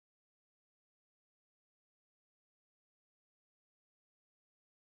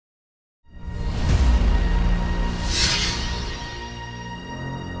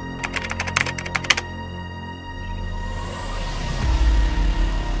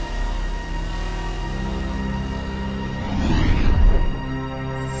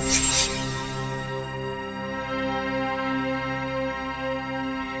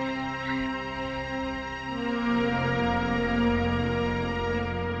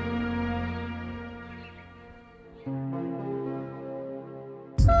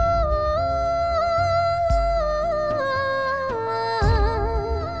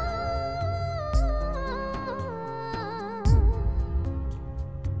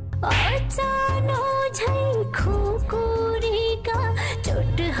जानो झै खुकुरीका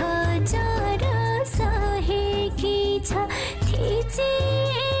चोट हजार सहेकी छ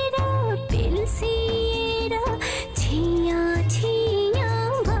थिचेर पिल्सिएर छिया छिया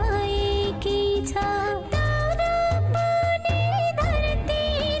भएकी छ तर पनि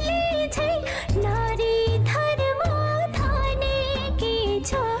धरतीले झै नारी धर्म थानेकी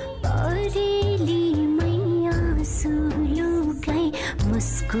छ परेली मैया सुलुकै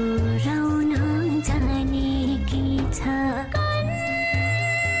मुस्कुराउन जानेकी छ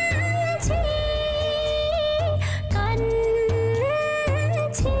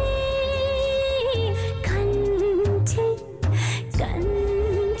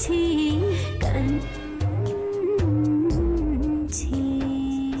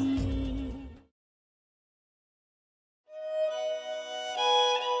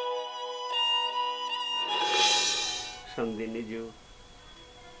सम्धिनीज्यू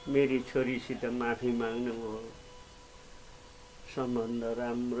मेरी छोरीसित माफी माग्नुभयो सम्बन्ध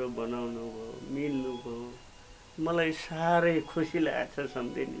राम्रो बनाउनुभयो मिल्नुभयो मलाई साह्रै खुसी लागेको छ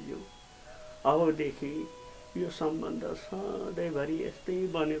सम्धिनीज्यू अबदेखि यो सम्बन्ध सधैँभरि यस्तै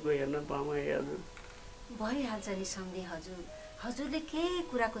बनेको हेर्न पाऊँ है हजुर भइहाल्छ नि सम्धि हजुर हजुरले केही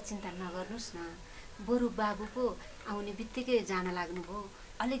कुराको चिन्ता नगर्नुहोस् न बरु बाबु पो आउने बित्तिकै जान लाग्नुभयो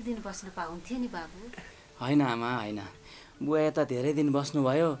अलिक दिन बस्न पाउँथ्यो नि बाबु होइन आमा होइन बुवा यता धेरै दिन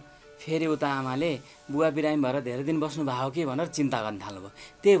बस्नुभयो फेरि उता आमाले बुवा बिरामी भएर धेरै दिन बस्नु भएको कि भनेर चिन्ता गर्न थाल्नुभयो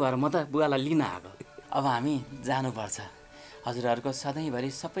त्यही भएर म त बुवालाई लिन आएको अब हामी जानुपर्छ हजुरहरूको सधैँभरि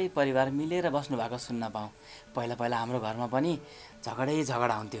सबै परिवार मिलेर बस्नु भएको सुन्न पाऊँ पहिला पहिला हाम्रो घरमा पनि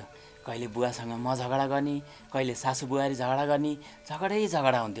झगडा हुन्थ्यो कहिले बुवासँग म झगडा गर्ने कहिले सासू बुहारी झगडा गर्ने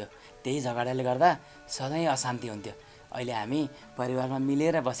झगडा हुन्थ्यो त्यही झगडाले गर्दा सधैँ अशान्ति हुन्थ्यो अहिले हामी परिवारमा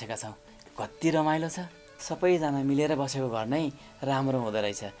मिलेर बसेका छौँ कति रमाइलो छ सबैजना मिलेर बसेको घर नै राम्रो हुँदो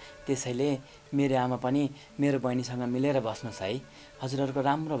रहेछ त्यसैले मेरो आमा पनि मेरो बहिनीसँग मिलेर बस्नुहोस् है हजुरहरूको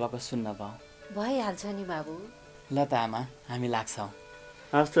राम्रो भएको सुन्न पाऊँ भइहाल्छ नि बाबु ल त आमा हामी लाग्छौँ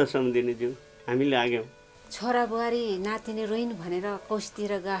हस् त सम्धिनीज्यू हामी लाग्यौँ छोरा बुहारी नातिनी रोइन् भनेर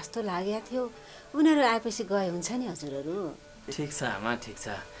कौशीतिर गए जस्तो लागेको थियो उनीहरू आएपछि गए हुन्छ नि हजुरहरू ठिक छ आमा ठिक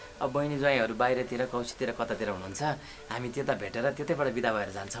छ अब बहिनी ज्वाइँहरू बाहिरतिर कौशीतिर कतातिर हुनुहुन्छ हामी त्यता भेटेर त्यतैबाट बिदा भएर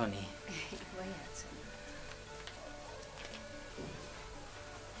जान्छौँ नि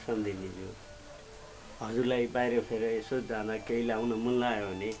सम्धिनीज्यू हजुरलाई बाहिर फेर यसो जाँदा केही लाउन मन लाग्यो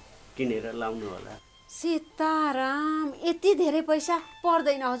भने किनेर लाउनु होला सीताराम यति धेरै पैसा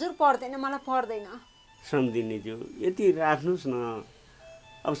पर्दैन हजुर पर्दैन मलाई पर्दैन सम्धिनीज्यू यति राख्नुहोस् न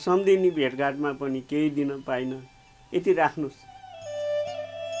अब सम्धिनी भेटघाटमा पनि केही दिन पाइन यति राख्नुहोस्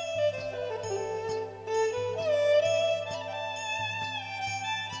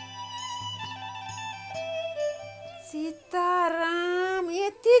सीताराम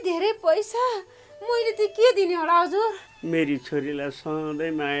यति धेरै पैसा मैले त के दिने होला हजुर मेरी छोरीलाई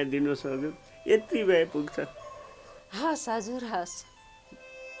सधैँ माया दिनुहोस् हजुर यति भए पुग्छ हस् हजुर हस्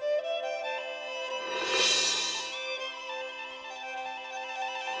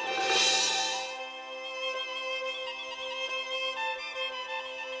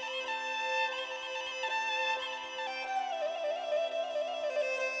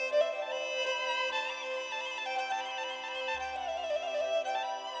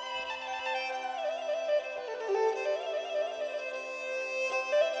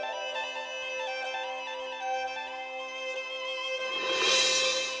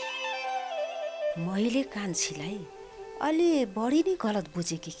मैले कान्छीलाई अलि बढी नै गलत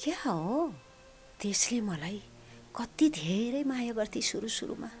बुझेँ कि क्या हो त्यसले मलाई कति धेरै माया गर्थे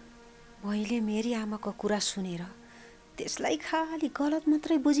सुरुमा मैले मेरी आमाको कुरा सुनेर त्यसलाई खाली गलत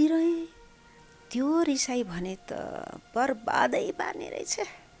मात्रै बुझिरहेँ त्यो रिसाई भने त बर्बादै पार्ने रहेछ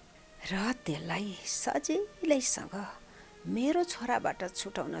र त्यसलाई सजिलैसँग मेरो छोराबाट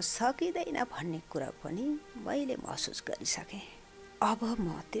छुटाउन सकिँदैन भन्ने कुरा पनि मैले महसुस गरिसकेँ अब म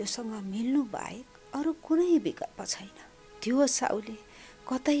त्योसँग मिल्नु बाहेक अरू कुनै विकल्प छैन त्यो साउले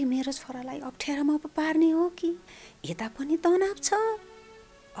कतै मेरो छोरालाई अप्ठ्यारोमा पार्ने हो कि यता पनि तनाव छ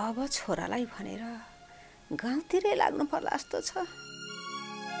अब छोरालाई भनेर गाउँतिरै लाग्नु पर्ला जस्तो छ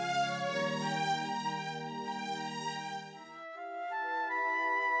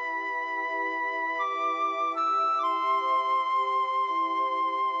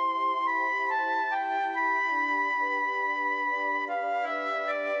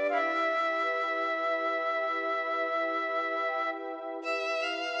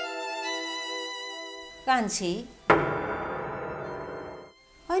कान्छी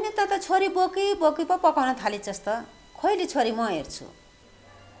होइन त छोरी बोकी बोकी पो पकाउन थालिछस् त खोइली छोरी म हेर्छु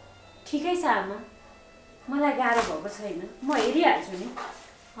ठिकै छ आमा मलाई गाह्रो भएको छैन म हेरिहाल्छु नि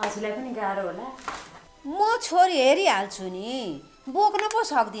हजुरलाई पनि गाह्रो होला। म छोरी हेरिहाल्छु नि, बोक्न पो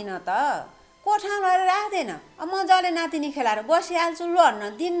सक्दिनँ त। कोठामा लगेर राख्दैन, मजाले नातिनी खेलाएर बसिहाल्छु,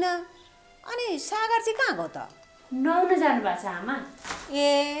 लड्न दिन्न। अनि सागर चाहिँ कहाँ गयो त? नुहाउन जानुभएको छ आमा।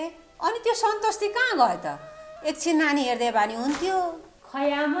 ए अनि त्यो सन्तोष चाहिँ कहाँ गयो त? एकछिन नानी हेर्दै बानी हुन्थ्यो। खै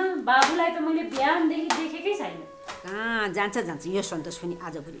आमा, बाबुलाई त मैले बिहानदेखि देखेकै छैन। कहाँ जान्छ यो सन्तोष पनि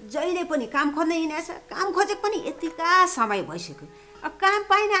आजभोलि जहिले पनि काम खोज्दै हिँडेछ। काम खोजेको पनि यतिका समय भइसक्यो। काम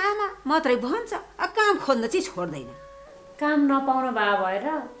पाइन आमा मात्रै भन्छ, काम खोज्न चाहिँ छोड्दैन। काम नपाउनु भए भएर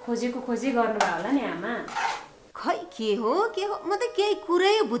खोजेको खोजी गर्नुभयो होला नि आमा। खै के हो म त केही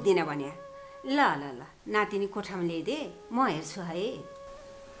कुरै बुझ्दिनँ भने। ल ल ल नातिनी कोठामा ल्याइदे, म हेर्छु है।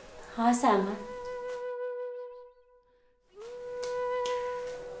 हस् आमा।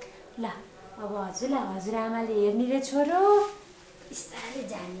 ल अब हजुरलाई हजुरआमाले हेर्ने रे छोरो। बिस्तारै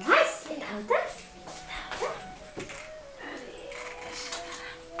जाने हस् ठाउँ त।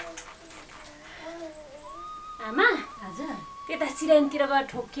 आमा हजुर त्यता सिरानीतिर गएर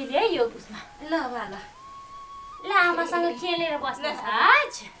ठोक्केली है यो उसमा। ल ल ल आमासँग खेलेर बस्नुहोस्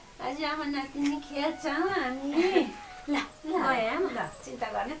आज। हजुर आमा नातिनी खेल्छौँ हामी। ल गए आमा। ल चिन्ता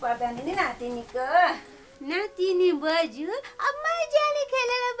गर्नै पर्दैन नि नातिनीको। नातिनी बज्यू अब मजाले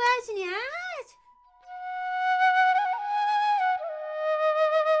खेलेर बस्ने आज।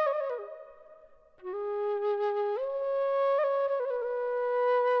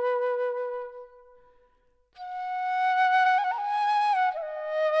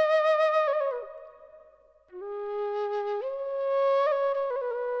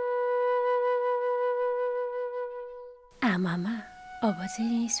 आमामा अब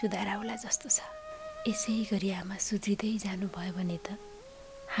चाहिँ सुधार आउला जस्तो छ। यसै गरी आमा सुध्रिँदै जानुभयो भने त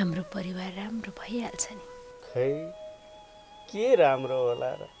हाम्रो परिवार राम्रो भइहाल्छ नि। खै के राम्रो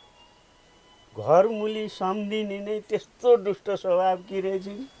होला र, घरमुली सम्धिनी नै त्यस्तो दुष्ट स्वभावकी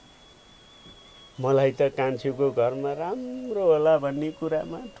रहेछन्। मलाई त कान्छीको घरमा राम्रो होला भन्ने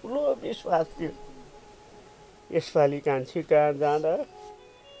कुरामा ठुलो विश्वास थियो। यसपालि कान्छी कहाँ जाँदा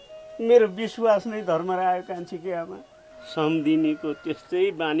मेरो विश्वास नै धर्मरायो। कान्छीकी आमा सम्धिनीको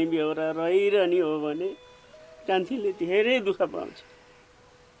त्यस्तै बानी बेहोरा रहिरहने हो भने कान्छीले धेरै दुःख पाउँछ।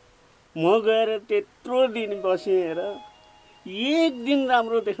 म गएर त्यत्रो दिन बसेर एक दिन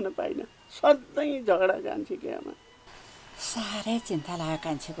राम्रो देख्न पाइनँ। सधैँ झगडा कान्छीकी आमा। साह्रै चिन्ता लाग्यो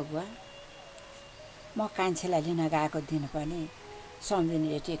कान्छीको बुवा। म कान्छीलाई लिन गएको दिन पनि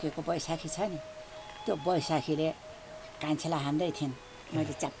सम्धिनीले टेकेको बैशाखी छ नि, त्यो बैशाखीले कान्छीलाई हान्दै थिइन्।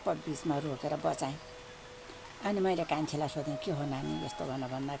 मैले च्याप्प बिचमा रोकेर बचाएँ। अनि मैले कान्छीलाई सोधेँ के हो नानी यस्तो गर्न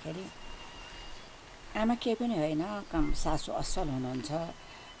भन्दाखेरि आमा केही पनि होइन, सासू असल हुनुहुन्छ,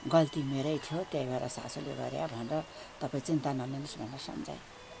 गल्ती मेरै थियो, त्यही भएर सासूले गरे भनेर तपाईँ चिन्ता नलिनुहोस् भनेर सम्झाएँ।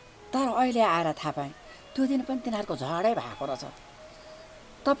 तर अहिले आएर थाहा पाएँ त्यो दिन पनि तिनीहरूको झगडै भएको रहेछ।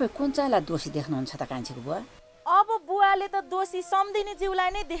 तपाईँ कुन चाहिँलाई दोषी देख्नुहुन्छ त कान्छीको बुवा? अब बुवाले त दोषी सम्धिनी ज्यूलाई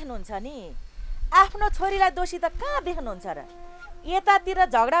नै देख्नुहुन्छ नि, आफ्नो छोरीलाई दोषी त कहाँ देख्नुहुन्छ र? यतातिर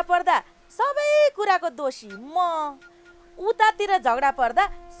झगडा पर्दा सबै कुराको दोषी म, उतातिर झगडा पर्दा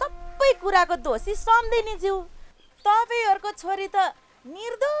सबै कुराको दोषी सम्धिनी ज्यू। तपाईँहरूको छोरी त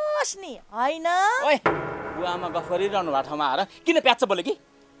निर्दोष नि होइन? ओए बुवामा गफ गरिरहनु भएको ठाउँमा आएर किन प्याच्च बोल्यो कि?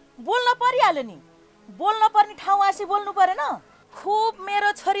 बोल्न परिहाल्यो नि, बोल्न पर्ने ठाउँ आसी बोल्नु परेन? खुब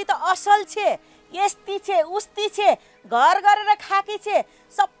मेरो छोरी त असल छे, यस्ती छे उस्ती छे, घर गरेर खाकी छे,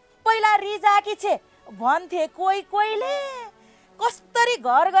 सबैलाई रिजाकी छे भन्थे कोहीले। कस्तरी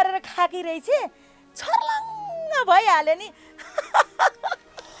घर गरेर खाकी रहेछ, छर्लङ्ग भइहाल्यो नि।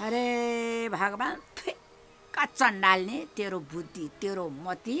 अरे भगवान्, चण्डाल नि तेरो बुद्धि तेरो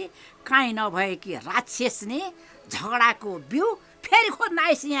मति काहीँ नभए कि राक्षस नि झगडाको बिउ फेरि खोज्न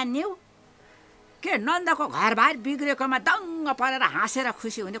आइस यहाँ न्यु। के नन्दको घरबार बिग्रेकोमा दङ्ग परेर हाँसेर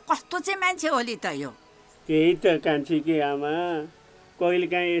खुसी हुने कस्तो चाहिँ मान्छे होली त यो? त्यही त कान्छीकी आमा,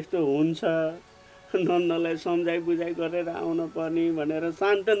 कहिलेकाहीँ यस्तो हुन्छ। नन्दलाई सम्झाइ बुझाइ गरेर आउन पर्ने भनेर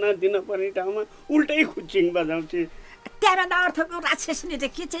सान्त्वना दिन पर्ने ठाउँमा उल्टै खुच्चिङ बजाउँछ। त्यहाँभन्दा अर्थको राक्षसले चाहिँ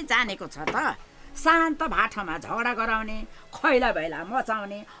के चाहिँ जानेको छ त? शान्त भाटामा झगडा गराउने, खैला भैला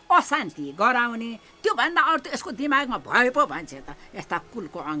मचाउने, अशान्ति गराउने, त्योभन्दा अरू त यसको दिमागमा भए पो भन्छ त यस्ता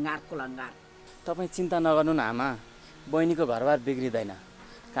कुलको अङ्गार कुलङ्गार। तपाईँ चिन्ता नगर्नु न आमा, बहिनीको घरबार बिग्रिँदैन।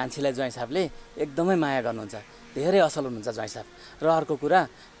 कान्छीलाई ज्वाइँ साहबले एकदमै माया गर्नुहुन्छ, धेरै असल हुनुहुन्छ ज्वाइँ साहब। र अर्को कुरा,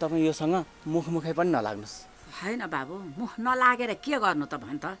 तपाईँ योसँग मुखै पनि नलाग्नुहोस्। होइन बाबु, मुख नलागेर के गर्नु त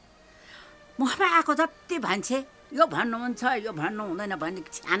भन् त? मुखमा आएको जति भन्छे यो भन्नुहुन्छ यो भन्नु हुँदैन भन्ने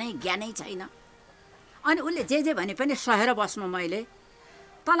छ्यानै ज्ञानै छैन। अनि उसले जे भने पनि सहेर बस्नु। मैले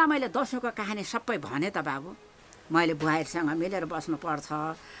तँलाई मैले दसौँको कहानी सबै भने त बाबु। मैले बुहारीसँग मिलेर बस्नुपर्छ,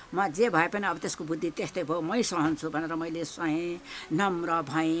 म जे भए पनि अब त्यसको बुद्धि त्यस्तै भयो, मै सहन्छु भनेर मैले सहेँ, नम्र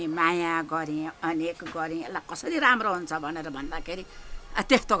भएँ, माया गरेँ, अनेक गरेँ, यसलाई कसरी राम्रो हुन्छ भनेर भन्दाखेरि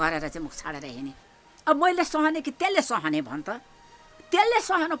त्यस्तो गरेर चाहिँ मुख छाडेर हिँडेँ। अब मैले सहने कि त्यसले सहने भन् त? त्यसले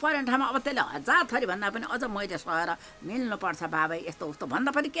सहनु पर्ने ठाउँमा अब त्यसले 1000 थरी भन्दा पनि अझ मैले सहेर मिल्नुपर्छ बाबा यस्तो उस्तो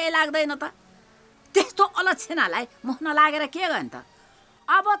भन्दा पनि केही लाग्दैन त। त्यस्तो अलक्षणालाई मुख नलागेर के गर्ने त?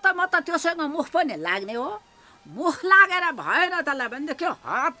 अब त म त त्योसँग मुख पनि लाग्ने हो, मुख लागेर भएन त्यसलाई भनेदेखि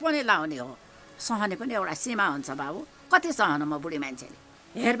हात पनि लाउने हो। सहने पनि एउटा सीमा हुन्छ बाबु, कति सहनु म बुढी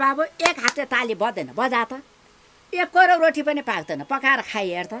मान्छेले। हेर बाबु, एक हातले ताली बज्दैन, बजा त। एक कोरो रोटी पनि पाक्दैन, पकाएर खाइ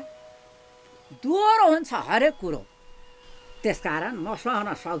हेर त। दोहोरो हुन्छ हरेक कुरो। त्यसकारण म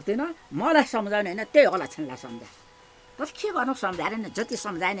सहन सक्दिनँ, मलाई सम्झाउने होइन त्यही अलक्षणलाई सम्झा। तर के गर्नु, सम्झाएर नि जति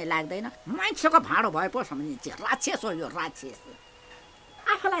सम्झाए नि लाग्दैन। मान्छेको भाँडो भए पो सम्झिन्छ, राक्षस हो यो राक्षस।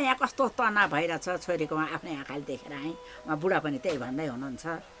 आफूलाई यहाँ कस्तो तनाव भइरहेछ छोरीकोमा आफ्नै आँखाले देखेर आएँ। उहाँ बुढा पनि त्यही भन्दै हुनुहुन्छ।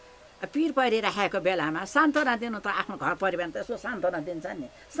 पिर परिराखेको बेलामा सान्त्वना दिनु त आफ्नो घर परिवार त यसो सान्त्वना दिन्छ नि,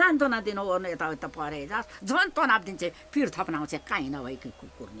 सान्त्वना दिनु ओर्नु यताउता परे जास्, झन् तनाव दिन्छ, पिर थप्नाउँछ काहीँ नभएकी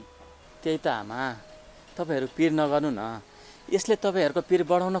कुर्ने। त्यही त आमा, तपाईँहरू पिर नगर्नु न। यसले तपाईँहरूको पिर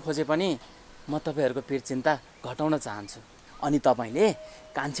बढाउन खोजे पनि म तपाईँहरूको पिर चिन्ता घटाउन चाहन्छु। अनि तपाईँले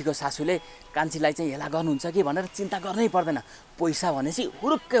कान्छीको सासूले कान्छीलाई चाहिँ हेला गर्नुहुन्छ कि भनेर चिन्ता गर्नै पर्दैन। पैसा भनेपछि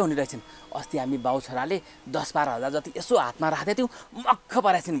हुरुक्कै हुने रहेछन्। अस्ति हामी बाउ छोराले 10-12 हजार जति यसो हातमा राख्दै थियौँ, मक्ख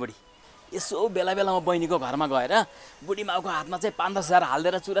परेछन् बुढी। यसो बेला बेलामा बहिनीको घरमा गएर बुढी माउको हातमा चाहिँ 5-10 हजार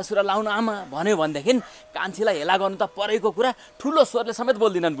हालिदिएर चुरा लाउनु आमा भन्यो भनेदेखि कान्छीलाई हेला गर्नु त परेको कुरा ठुलो स्वरले समेत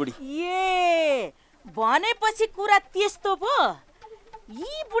बोल्दिनन् बुढी। ए भनेपछि कुरा त्यस्तो पो?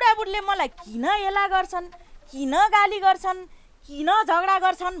 यी बुढाबुढीले मलाई किन हेला गर्छन्, किन गाली गर्छन्, किन झगडा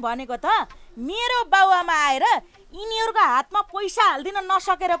गर्छन् भनेको त मेरो बाउआमा आएर यिनीहरूको हातमा पैसा हाल्दिन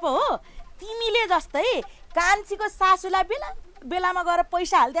नसकेर पो हो। तिमीले जस्तै कान्छीको सासूलाई बेलामा गएर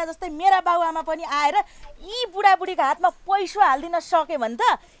पैसा हालिदिए जस्तै मेरा बाउआमा पनि आएर यी बुढाबुढीको हातमा पैसा हालिदिन सके भने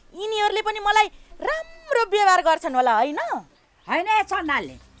त यिनीहरूले पनि मलाई राम्रो व्यवहार गर्छन् होला, होइन? होइन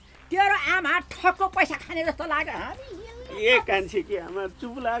चन्दालले, तेरो आमा ठक्को पैसा खाने जस्तो लाग्यो। ए कान्छी के आमा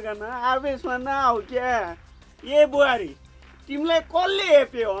चुप लाग न, आवेशमा नआऊ क्या। ए बुहारी, तिमीलाई कसले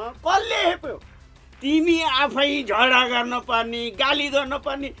हेप्यो? कसले हेप्यो? तिमी आफै झगडा गर्न पर्ने, गाली गर्न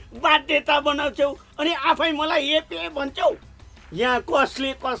पर्ने बाध्यता बनाउँछौ अनि आफै मलाई हेपे भन्छौ। यहाँ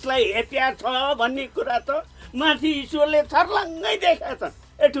कसले कसलाई हेप्या छ भन्ने कुरा त माथि ईश्वरले छर्लङ्गै देखाएको छ।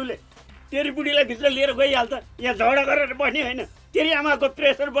 एठुले तेरी बुढीलाई भित्र लिएर गइहाल्छ, यहाँ झगडा गरेर बस्ने होइन। तेरी आमाको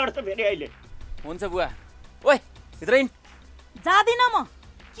प्रेसर बढ्छ फेरि अहिले। हुन्छ बुवा, ओइ भित्र हिँड। जादिनँ म,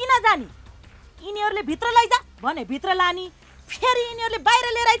 किन जाने? यिनीहरूले भित्र लैजा भने भित्र लाने, फेरि यिनीहरूले बाहिर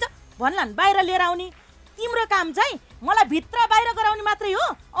लिएर आइज भन्लान् बाहिर लिएर आउने। तिम्रो काम चाहिँ मलाई भित्र बाहिर गराउने मात्रै हो,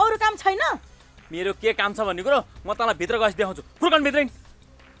 अरू काम छैन। मेरो के काम छ भन्ने कुरो म तँलाई भित्र गएपछि देखाउँछु। फुर्कन भित्र हिँड।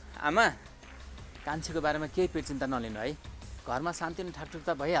 आमा, कान्छीको बारेमा केही पेट चिन्ता नलिनु है। घरमा शान्ति अनि ठाकठुक त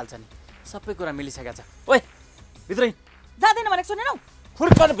भइहाल्छ नि, सबै कुरा मिलिसकेको छ। ओइ भित्र हिँड। जाँदैन भनेको सुनेनौ?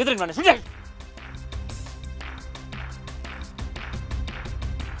 फुर्कन भित्र हिँड भने सुने।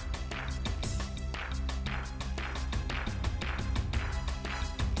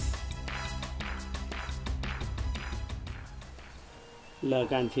 ल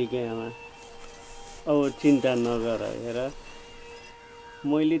कान्छी के आमा, अब चिन्ता नगर। हेर,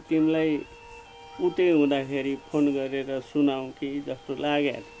 मैले तिमीलाई उतै हुँदाखेरि फोन गरेर सुनाउँ कि जस्तो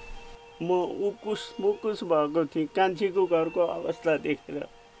लाग्यो। म उकुस मुकुस भएको थिएँ कान्छीको घरको अवस्था देखेर।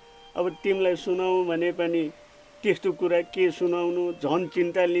 अब तिमीलाई सुनाउँ भने पनि त्यस्तो कुरा के सुनाउनु, झन्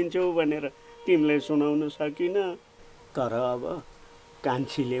चिन्ता लिन्छौ भनेर तिमीलाई सुनाउन सकिनँ। तर अब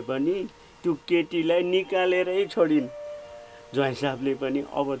कान्छीले पनि त्यो केटीलाई निकालेरै छोडिन्। ज्वाइँ साहबले पनि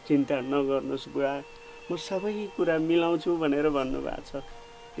अब चिन्ता नगर्नुहोस् बुवा, म सबै कुरा मिलाउँछु भनेर भन्नुभएको छ।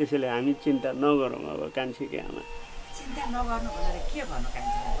 त्यसैले हामी चिन्ता नगरौँ अब कान्छीको आमा। चिन्ता नगर्नु भनेर के भन्नु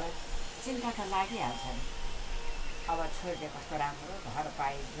कान्छी? चिन्ता त लागिहाल्छ नि। अब छोरीले कस्तो राम्रो घर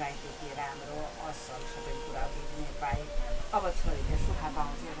पाए, ज्वाइँ देखि राम्रो असल सबै कुरा बुझ्ने पाए, अब छोरीले सुख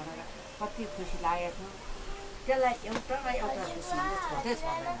पाउँछ भनेर कति खुसी लागेको थियो। त्यसलाई एउटा खुसीले छोड्दै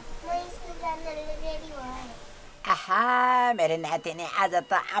छोड्दैन। आहा, मेरो नातिनी आज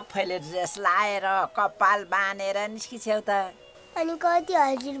त आफैले ड्रेस लाएर कपाल बाँधेर निस्किछौ त। अनि कति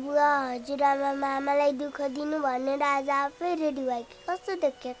हजुरबुवा हजुरआमा मामालाई दुःख दिनु भनेर आज आफै रेडी भयो कि कस्तो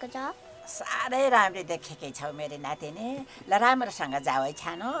देखिएको छ? साह्रै राम्रो देखेकै छौ मेरो नातिनी। ल राम्रोसँग जाऊ है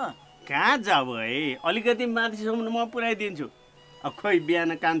छानो। कहाँ जाऊ है, अलिकति माथिसम्म म पुऱ्याइदिन्छु। खोइ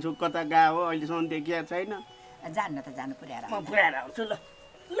बिहान कान्छु कता गयो हो, अहिलेसम्म देखिएको छैन। जान्न त जानु पुऱ्याएर म पुऱ्याएर आउँछु। ल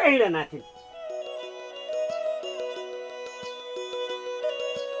हिँड नाति।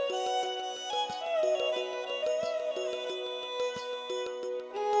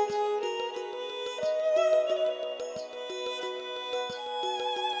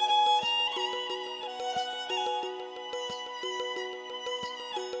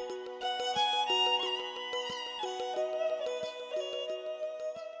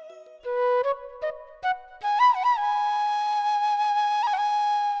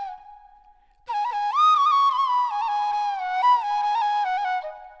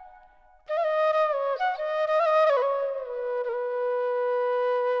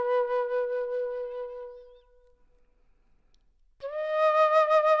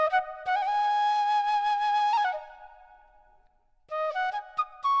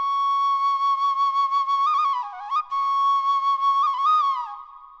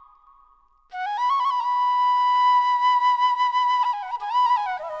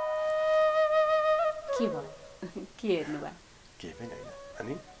 के भयो के हेर्नु भयो केही पनि होइन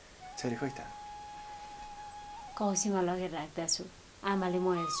अनि छोरी खोइ त कौसीमा लगेर राख्दा छु आमाले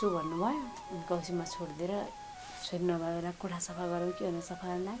म हेर्छु भन्नुभयो अनि कौसीमा छोडिदिएर छोरी नभए बेला कोठा सफा गरौँ कि भनेर सफा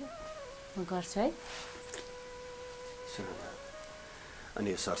गर्न लाग्यो म गर्छु है सुन न अनि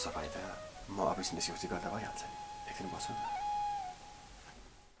यो सरसफाइ त म अफिस निस्केपछि गर्दा भइहाल्छ नि एकदिन बसौँ न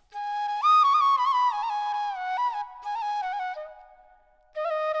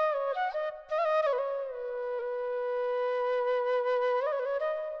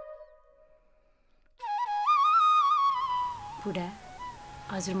बुढा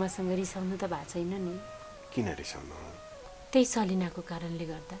हजुर मसँग रिसाउनु त भएको छैन नि किन रिसाउनु त्यही सलिनाको कारणले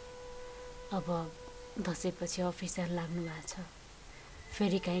गर्दा अब दसैँपछि अफिसर लाग्नु भएको छ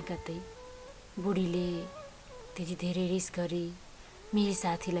फेरि कहीँ कतै बुढीले त्यति धेरै रिस गरी मेरी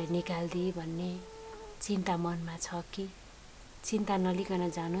साथीलाई निकालिदिए भन्ने चिन्ता मनमा छ कि चिन्ता नलिकन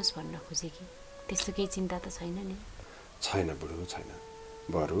जानुहोस् भन्न खोजे कि त्यस्तो केही चिन्ता त छैन नि छैन बुढो छैन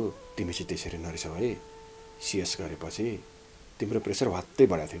बरु तिमी चाहिँ त्यसरी नरिसाऊ है सिएस गरेपछि तिम्रो प्रेसर वात्तै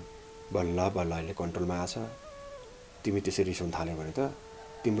बढाएको थियो बल्ल बल्ल अहिले कन्ट्रोलमा आछ तिमी त्यसरी रिसाउन थाल्यौ भने त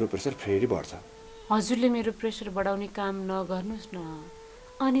तिम्रो प्रेसर फेरि बढ्छ हजुरले मेरो प्रेसर बढाउने काम नगर्नुहोस् न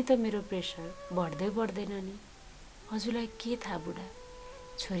अनि त मेरो प्रेसर बढ्दै बढ्दैन नि हजुरलाई के थाहा बुढा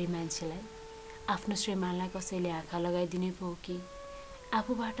छोरी मान्छेलाई आफ्नो श्रीमानलाई कसैले आँखा लगाइदिने पो हो कि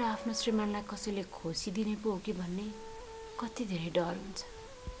आफूबाट आफ्नो श्रीमानलाई कसैले खोसिदिने पो हो कि भन्ने कति धेरै डर हुन्छ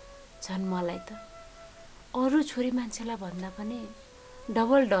झन् मलाई त अरू छोरी मान्छेलाई भन्दा पनि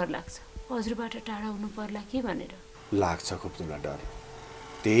डबल डर लाग्छ हजुरबाट टाढा हुनु पर्ला कि भनेर लाग्छ खुब तिमीलाई डर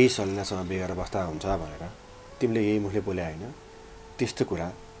त्यही सलिनासँग बेगर बस्दा हुन्छ भनेर तिमीले यही मुखले बोले होइन त्यस्तो कुरा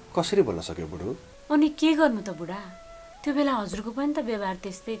कसरी बोल्न सक्यो बुढो अनि के गर्नु त बुढा त्यो बेला हजुरको पनि त व्यवहार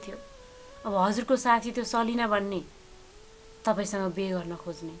त्यस्तै थियो अब हजुरको साथी त्यो सलिना भन्ने तपाईसँग बिहे गर्न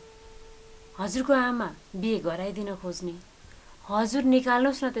खोज्ने हजुरको आमा बिहे गराइदिन खोज्ने हजुर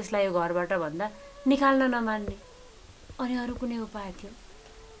निकाल्नुहोस् न त्यसलाई यो घरबाट भन्दा निकाल्न नमान्ने अनि अरू कुनै उपाय थियो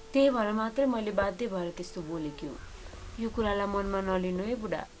त्यही भएर मात्रै मैले बाध्य भएर त्यस्तो बोलेकी हुँ यो कुरालाई मनमा नलिनु है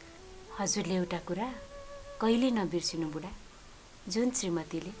बुढा हजुरले एउटा कुरा कहिले नबिर्सिनु बुढा जुन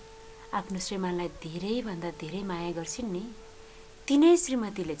श्रीमतीले आफ्नो श्रीमानलाई धेरैभन्दा धेरै माया गर्छिन् नि तिनै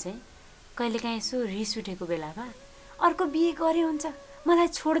श्रीमतीले चाहिँ कहिलेकाहीँ यसो रिस उठेको बेलामा अर्को बिहे गरे हुन्छ मलाई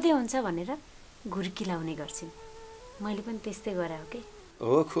छोड्दै हुन्छ भनेर घुर्की लाउने गर्छिन् मैले पनि त्यस्तै गरे हो कि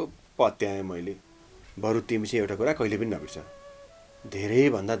हो खुब पत्याएँ मैले बरु तिमी चाहिँ एउटा कुरा कहिले पनि नबिर्स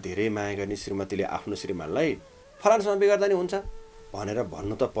धेरैभन्दा धेरै माया गर्ने श्रीमतीले आफ्नो श्रीमानलाई फलानसँग बिहे गर्दा नि हुन्छ भनेर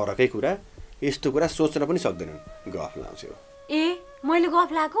भन्नु त परकै कुरा यस्तो कुरा सोच्न पनि सक्दैनन् गफ लाउँछ ए मैले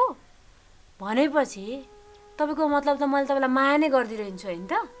गफ लाएको भनेपछि तपाईँको मतलब त मैले तपाईँलाई माया नै गरिदिइरहन्छु होइन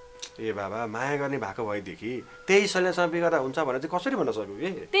त ए बाबा माया गर्ने भएको भएदेखि त्यही सलिनासँग बिहे गर्दा हुन्छ भनेर चाहिँ कसरी भन्न सक्यो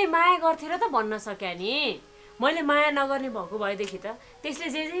कि त्यही माया गर्थेर त भन्न सक्या नि मैले माया नगर्ने भएको भएदेखि त त्यसले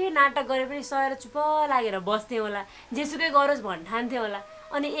जे नाटक गरे पनि सहेर चुप लागेर बस्ने होला जेसुकै गरोस् भन्ठान्थे होला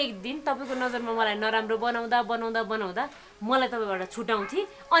अनि एक दिन तपाईँको नजरमा मलाई नराम्रो बनाउँदा बनाउँदा बनाउँदा मलाई तपाईँबाट छुटाउँथे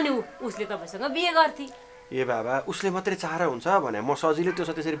अनि उसले तपाईँसँग बिहे गर्थे ए बाबा उसले मात्रै चाहरा हुन्छ भने म सजिलै त्यो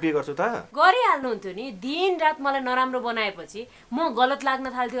त्यसरी बिहे गर्छु त गरिहाल्नुहुन्थ्यो नि दिन रात मलाई नराम्रो बनाएपछि म गलत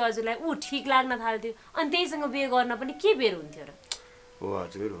लाग्न थाल्थ्यो हजुरलाई ऊ ठिक लाग्न थाल्थ्यो अनि त्यहीसँग बिहे गर्न पनि के बेर हुन्थ्यो र हो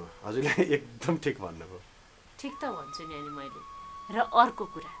हजुर हो हजुरले एकदम ठिक भन्नुभयो ठिक त भन्छु नि अनि मैले र अर्को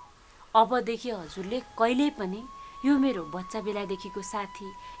कुरा अबदेखि हजुरले कहिल्यै पनि यो मेरो बच्चा बेलादेखिको साथी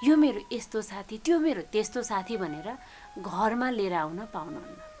यो मेरो यस्तो साथी त्यो मेरो त्यस्तो साथी भनेर घरमा लिएर आउन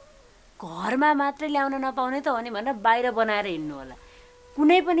पाउनुहुन्न घरमा मात्रै ल्याउन नपाउने त हो नि भनेर बाहिर बनाएर हिँड्नु होला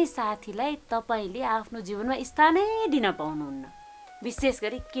कुनै पनि साथीलाई तपाईँले आफ्नो जीवनमा स्थानै दिन पाउनुहुन्न विशेष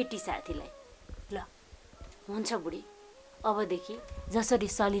गरी केटी साथीलाई ल हुन्छ बुढी अबदेखि जसरी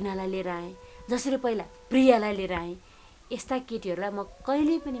सलिनालाई लिएर आएँ जसरी पहिला प्रियालाई लिएर आएँ यस्ता केटीहरूलाई म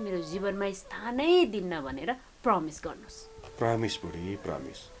कहिल्यै पनि मेरो जीवनमा स्थानै दिन्न भनेर प्रमिस गर्नुहोस् प्रमिस बुढी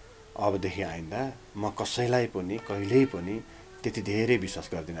प्रमिस अबदेखि आइन्दा म कसैलाई पनि कहिल्यै पनि त्यति धेरै विश्वास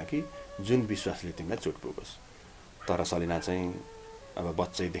गर्दिनँ कि जुन विश्वासले तिमीलाई चोट पुगोस् तर सलिना चाहिँ अब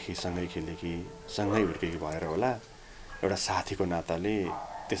बच्चैदेखि सँगै खेलेकी सँगै हुर्केकी भएर होला एउटा साथीको नाताले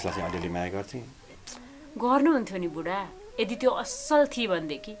त्यसलाई चाहिँ अलिअलि माया गर्थेँ गर्नुहुन्थ्यो नि बुढा यदि त्यो असल थिए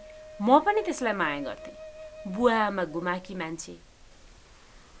भनेदेखि म पनि त्यसलाई माया गर्थेँ बुवा आमा गुमाकी मान्छे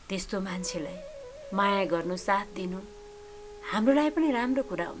त्यस्तो मान्छेलाई माया गर्नु साथ दिनु हाम्रो लागि पनि राम्रो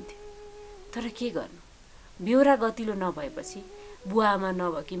कुरा हुन्थ्यो तर के गर्नु बेहोरा गतिलो नभएपछि बुवा आमा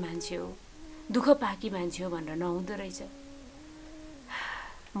नभएकी मान्छे हो दुःख पाकी मान्छे हो भनेर नहुँदो रहेछ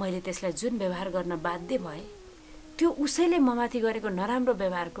मैले त्यसलाई जुन व्यवहार गर्न बाध्य भएँ त्यो उसैले ममाथि गरेको नराम्रो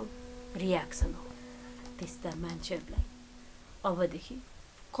व्यवहारको रियाक्सन हो त्यस्ता मान्छेहरूलाई अबदेखि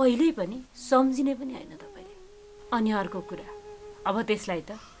कहिल्यै पनि सम्झिने पनि होइन तपाईँले। अनि अर्को कुरा, अब त्यसलाई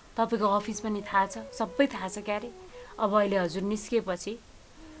त तपाईँको अफिस पनि थाहा छ, सबै थाहा छ क्यारे। अब अहिले हजुर निस्केपछि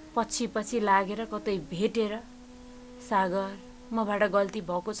पछि लागेर कतै भेटेर सागर मबाट गल्ती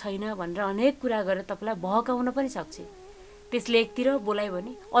भएको छैन भनेर अनेक कुरा गरेर तपाईँलाई बहकाउन पनि सक्छ। त्यसले एकतिर बोलायो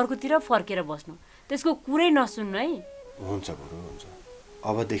भने अर्कोतिर फर्केर बस्नु, त्यसको कुरै नसुन्नु है। हुन्छ बरु हुन्छ,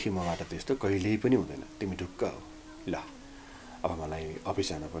 अबदेखि मबाट त्यस्तो कहिल्यै पनि हुँदैन, तिमी ढुक्क हो। ल अब मलाई अफिस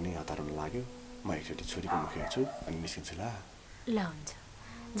जान पनि हतार हुन लाग्यो, म एकचोटि छोरीको मुख हेर्छु अनि निस्किन्छु। ल हुन्छ,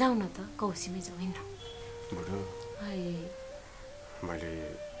 जाउँ न त, कौसीमै जाउँ न। बुढो मैले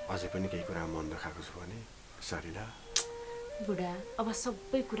अझै पनि केही कुरा मन दुखाएको छु भने सरी ल। बुढा अब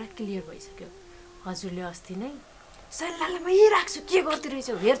सबै कुरा क्लियर भइसक्यो। हजुरले अस्ति नै सल्लाहमै राख्छु के गर्दै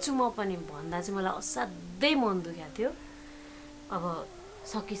रहेछौ हेर्छु म पनि भन्दा चाहिँ मलाई असाध्यै मन दुखेको थियो। अब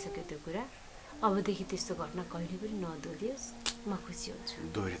सकिसक्यो त्यो कुरा, अबदेखि त्यस्तो घटना कहिले पनि नदोहोरियोस्, म खुसी हुन्छु।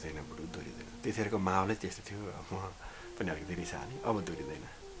 दोहोरिँदैन बुढो, दोहोरिँदैन। त्यतिखेरको माहौलै त्यस्तो थियो, म पनि अलिकति रिसाहालेँ, अब दोहोरिँदैन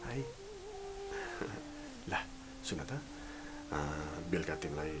है। ल सुन त, बेलुका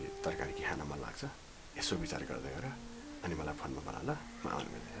तिमीलाई तरकारी के खान मन लाग्छ यसो विचार गर्दै गर, अनि मलाई फोनमा बना ल, म आउनु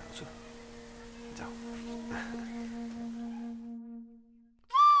बेला आउँछु। जाऊ।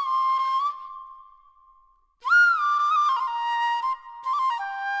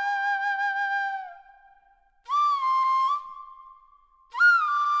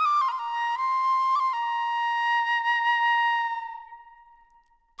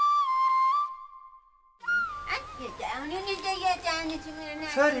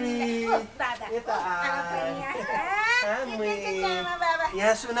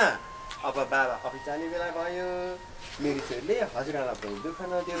 यहाँ सुन, अब बाबा अफिस जाने बेला भयो, मेरी छोरीले हजुरआमा पनि दुःख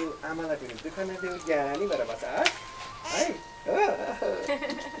नदेऊ, आमालाई पनि दुःख नदेऊ, ज्ञानी भएर बस है।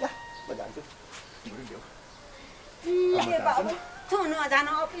 ल म जान्छु।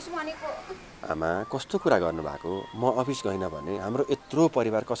 आमा कस्तो कुरा गर्नुभएको, म अफिस गइनँ भने हाम्रो यत्रो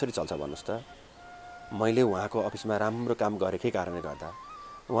परिवार कसरी चल्छ भन्नुहोस् त। मैले उहाँको अफिसमा राम्रो काम गरेकै कारणले गर्दा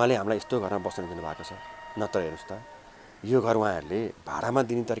उहाँले हामीलाई यस्तो घरमा बस्न दिनुभएको छ। नत्र हेर्नुहोस् त, यो घर उहाँहरूले भाडामा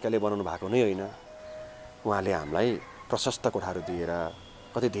दिने तरिकाले बनाउनु भएको नै होइन। उहाँले हामीलाई प्रशस्त कोठाहरू दिएर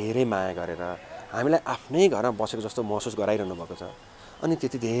कति धेरै माया गरेर हामीलाई आफ्नै घरमा बसेको जस्तो महसुस गराइरहनु भएको छ। अनि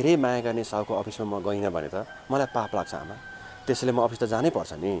त्यति धेरै माया गर्ने साउको अफिसमा म गइनँ भने त मलाई पाप लाग्छ आमा, त्यसैले म अफिस त जानै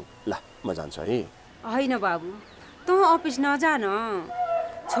पर्छ नि। ल म जान्छु है। होइन बाबु, त अफिस नजान,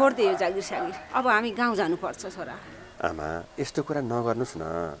 छोड्दे यो जागिर सागिर, अब हामी गाउँ जानुपर्छ छोरा। आमा यस्तो कुरा नगर्नुहोस् न,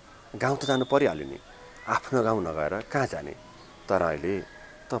 गाउँ त जानु परिहाल्यो नि, आफ्नो गाउँ नगएर कहाँ जाने। तर अहिले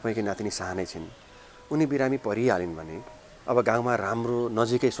तपाईँकी नातिनी सानै छिन्, उनी बिरामी परिहालिन् भने अब गाउँमा राम्रो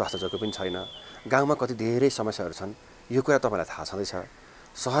नजिकै स्वास्थ्य चौकी पनि छैन, गाउँमा कति धेरै समस्याहरू छन्, यो कुरा तपाईँलाई थाहा छँदैछ।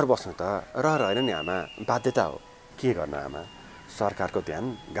 सहर बस्नु त रहर होइन नि आमा, बाध्यता हो। के गर्न आमा, सरकारको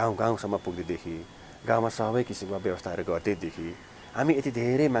ध्यान गाउँ गाउँसम्म पुग्दैदेखि, गाउँमा सबै किसिमका व्यवस्थाहरू गर्दैदेखि हामी यति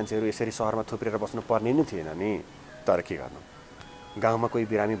धेरै मान्छेहरू यसरी सहरमा थुप्रेर बस्नु पर्ने नै थिएन नि। तर के गर्नु, गाउँमा कोही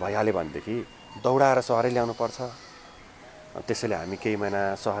बिरामी भइहाल्यो भनेदेखि दौडाएर सहरै ल्याउनु पर्छ। त्यसैले हामी केही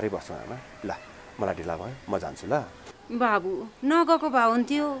महिना सहरै बस्छौँ आमा। ल मलाई ढिला भयो, म जान्छु ल। बाबु नगएको भए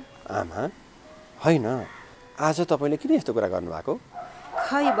हुन्थ्यो। आमा होइन, आज तपाईँले किन यस्तो कुरा गर्नुभएको?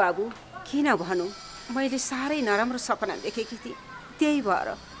 खै बाबु किन भनौँ, मैले साह्रै नराम्रो सपना देखेकी थिएँ, त्यही भएर।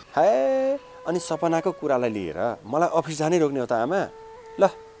 हे अनि सपनाको कुरालाई लिएर मलाई अफिस जानै रोक्ने हो त आमा? ल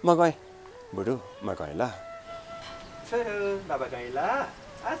म गएँ बुढो, म गएँ ल। बाबा गएँ ल।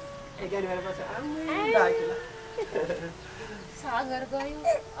 सागर गयो,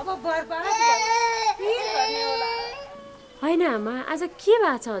 अब बर्बाद होइन आमा, आज के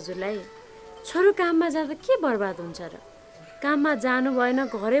भएको छ हजुरलाई? छोरो काममा जाँदा के बर्बाद हुन्छ र? काममा जानु भएन,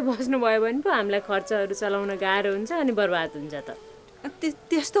 घरै बस्नुभयो भने पो हामीलाई खर्चहरू चलाउन गाह्रो हुन्छ अनि बर्बाद हुन्छ त।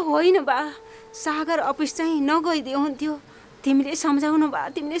 त्यस्तो होइन बा, सागर अफिस चाहिँ नगइदिए हुन्थ्यो। तिमीले सम्झाउनु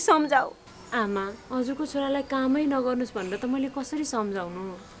बा, तिमीले सम्झाऊ। आमा हजुरको छोरालाई कामै नगर्नुहोस् भनेर त मैले कसरी सम्झाउनु?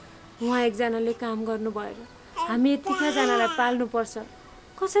 उहाँ एकजनाले काम गर्नु भएर हामी यतिकैजनालाई पाल्नुपर्छ,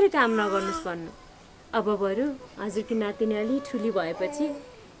 कसरी काम नगर्नुहोस् भन्नु? अब बरु हजुरकी नातिनी अलि ठुली भएपछि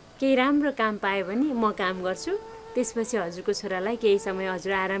केही राम्रो काम पायो भने म काम गर्छु, त्यसपछि हजुरको छोरालाई केही समय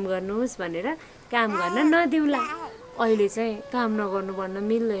हजुर आराम गर्नुहोस् भनेर काम गर्न नदिउँला। अहिले चाहिँ काम नगर्नु भन्न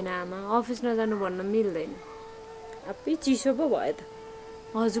मिल्दैन आमा, अफिस नजानु भन्न मिल्दैन। अप्पै चिसो पो भयो त।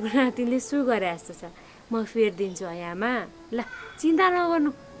 हजुरको नातिले सु गरे जस्तो छ, म फेरिदिन्छु है आमा। ल चिन्ता नगर्नु,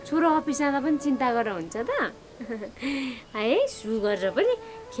 छोरो अफिस जाँदा पनि चिन्ता गरेर हुन्छ त है। सु गरेर पनि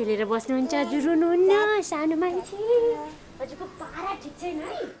खेलेर बस्नुहुन्छ, हजुर रुनुहुन्न, सानो मान्छे। हजुरको पारा ठिक छैन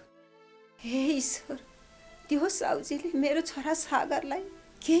है। हे ईश्वर, त्यो साउजीले मेरो छोरा सागरलाई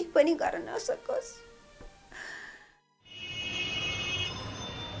केही पनि गर्न नसकोस्।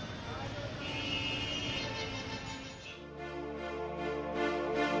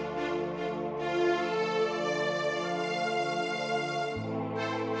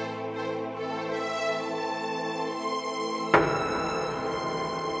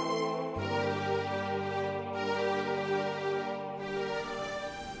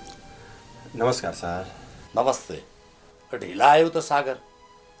 नमस्कार सर। नमस्ते। ढिला आयो त सागर,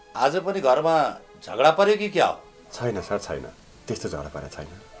 आज पनि घरमा झगडा पर्यो कि क्या हो? छैन सर, छैन, त्यस्तो झगडा परेको छैन।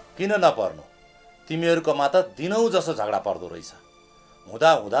 किन नपर्नु? तिमीहरूकोमा त दिनौँ जसो झगडा पर्दो रहेछ।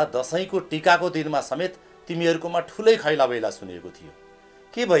 हुँदा हुँदा दसैँको टिकाको दिनमा समेत तिमीहरूकोमा ठुलै खैलाबैला सुनेको थियो।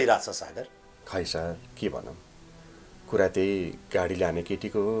 के भइरहेछ सागर? खै सर, के भनौँ, कुरा त्यही गाडी लाने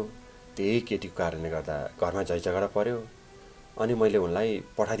केटीको हो। त्यही केटीको कारणले गर्दा घरमा झगडा पर्यो, अनि मैले उनलाई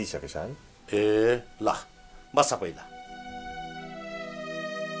पठाइदिइसकेँ सर। ए ल बस पहिला।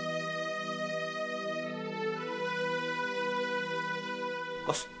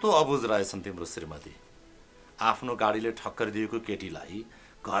 कस्तो अबुझ रहेछन् तिम्रो श्रीमती। आफ्नो गाडीले ठक्कर दिएको केटीलाई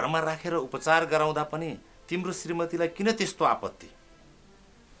घरमा राखेर उपचार गराउँदा पनि तिम्रो श्रीमतीलाई किन त्यस्तो आपत्ति?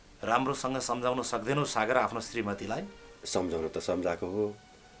 राम्रोसँग सम्झाउन सक्दैनौ सागर आफ्नो श्रीमतीलाई? सम्झाउन त सम्झाएको हो,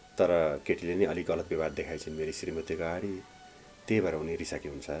 तर केटीले नि अलिक गलत व्यवहार देखाइछन् मेरी श्रीमतीको अगाडि, त्यही भएर उनी रिसाकी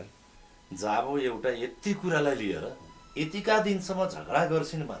हुन्छ। जब एउटा यति कुरालाई लिएर यतिका दिनसम्म झगडा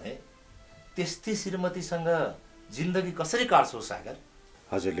गर्छिन् भने त्यस्तै श्रीमतीसँग जिन्दगी कसरी काट्छौ सागर?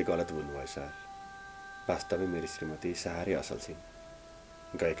 हजुरले गलत बोल्नुभयो सर। वास्तवमै मेरी श्रीमती साह्रै असल छिन्।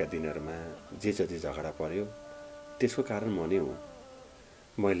 गएका दिनहरूमा जे जति झगडा पर्यो त्यसको कारण म नै हुँ।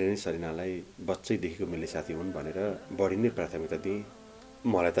 मैले नै सलिनालाई बच्चैदेखिको मिल्ने साथी हुन् भनेर बढी नै प्राथमिकता दिएँ।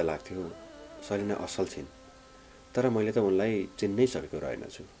 मलाई त लाग्थ्यो सलिना असल छिन्, तर मैले त उनलाई चिन्नै सकेको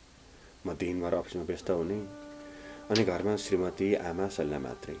रहेनछु। म दिनभर अफिसमा व्यस्त हुने, अनि घरमा श्रीमती, आमा, सलिना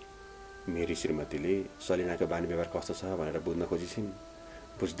मात्रै। मेरी श्रीमतीले सलिनाको बानी व्यवहार कस्तो छ भनेर बुझ्न खोजिछिन्।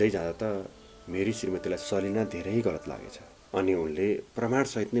 बुझ्दै जाँदा त मेरी श्रीमतीलाई सलिना धेरै गलत लागेछ, अनि उनले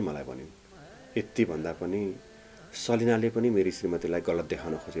प्रमाणसहित नै मलाई भनिन्। यति भन्दा पनि सलिनाले पनि मेरी श्रीमतीलाई गलत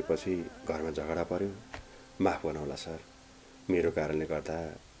देखाउन खोजेपछि घरमा झगडा पर्यो। माफ गर्नुहोला सर, मेरो कारणले गर्दा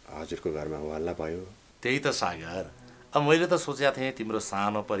हजुरको घरमा हल्ला भयो। त्यही त सागर, अब मैले त सोचेको थिएँ तिम्रो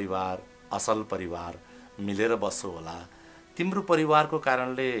सानो परिवार, असल परिवार मिलेर बस्छौ होला। तिम्रो परिवारको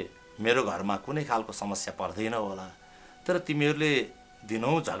कारणले मेरो घरमा कुनै खालको समस्या पर्दैन होला, तर तिमीहरूले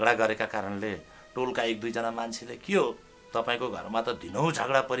दिनौँ झगडा गरेका कारणले टोलका एक दुईजना मान्छेले के हो तपाईँको घरमा त दिनौँ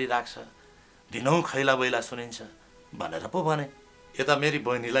झगडा परिरहेको छ, दिनौँ खैला बैला सुनिन्छ भनेर पो भने। यता मेरी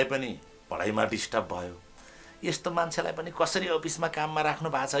बहिनीलाई पनि पढाइमा डिस्टर्ब भयो। यस्तो मान्छेलाई पनि कसरी अफिसमा काममा राख्नु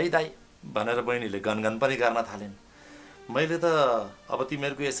भएको छ है दाइ भनेर बहिनीले गनगन पनि गर्न थालिन्। मैले त अब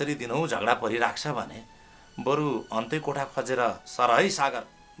तिमीहरूको यसरी दिनौँ झगडा परिरहेको छ भने बरु अन्तै कोठा खोजेर सर है सागर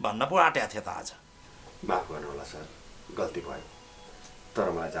भन्न पो आँटेको थिएँ त आज। माफ गर्नुहोला सर, गल्ती भयो। तर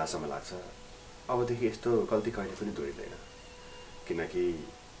मलाई जहाँसम्म लाग्छ अबदेखि यस्तो गल्ती कहिले पनि दोहोरिँदैन, किनकि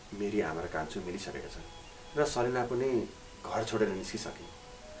मेरी आमा र कान्छो मिलिसकेका छन् र सलिना पनि घर छोडेर निस्किसकिन्।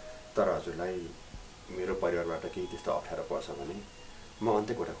 तर हजुरलाई मेरो परिवारबाट केही त्यस्तो अप्ठ्यारो पर्छ भने म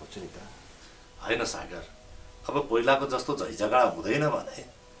अन्तै कोठा खोज्छु नि त। होइन सागर, अब पहिलाको जस्तो झैझगडा हुँदैन भने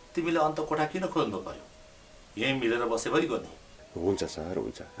तिमीले अन्त कोठा किन खोज्नु पर्यो? यहीँ मिलेर बसे भइगयो नि। हुन्छ सर,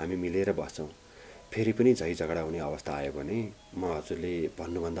 हुन्छ, हामी मिलेर बस्छौँ। फेरि पनि झैझगडा हुने अवस्था आयो भने म हजुरले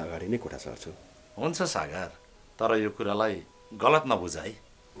भन्नुभन्दा अगाडि नै कोठा सर्छु। हुन्छ सागर, तर यो कुरालाई गलत नबुझ है।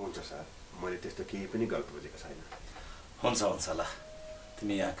 हुन्छ सर, मैले त्यस्तो केही पनि गलत बुझेको छैन। हुन्छ हुन्छ, ल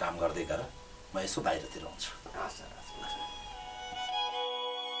तिमी यहाँ काम गर्दै गर, म यसो बाहिरतिर आउँछु।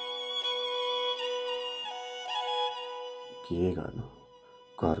 के गर्नु,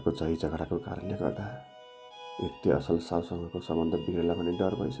 घरको झैझगडाको कारणले गर्दा यति असल साउसँगको सम्बन्ध बिग्रेला भन्ने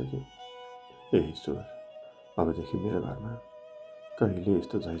डर भइसक्यो। ए ईश्वर, अबदेखि मेरो घरमा कहिले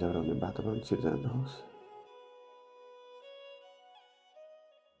यस्तो झैझगडा हुने वातावरण सिर्जना नहोस्।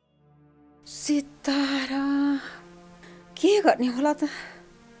 सितारा, के गर्ने होला त?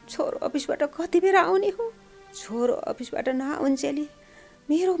 छोरो अफिसबाट कति बेर आउने हो? छोरो अफिसबाट नआउन्जेली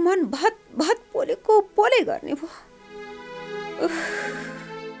मेरो मन भत भत पोलेको पोले गर्ने भयो।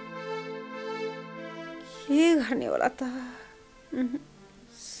 के गर्ने होला त?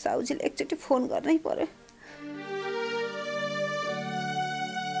 साउजीले एकचोटि फोन गर्नै पर्यो।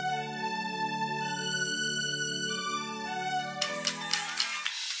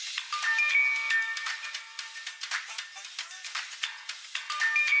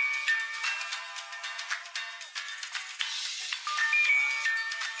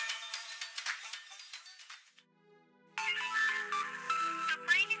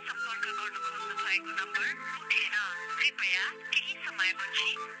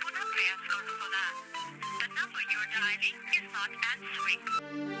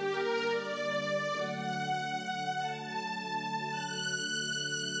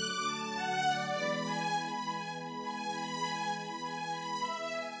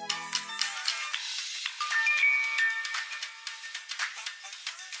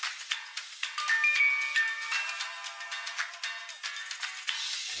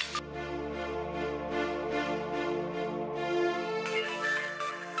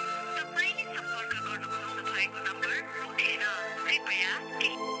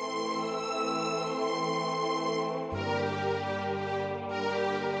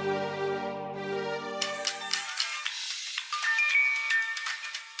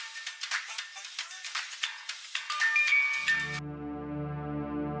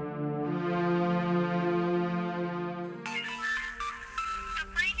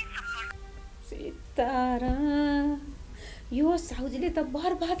 तारा यो साउजीले त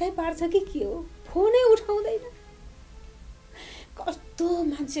बर्बादै पार्छ कि के हो? फोनै उठाउँदैन। कस्तो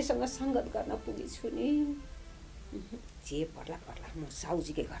मान्छेसँग सङ्गत गर्न पुगेछु नि। जे पर्ला पर्ला, म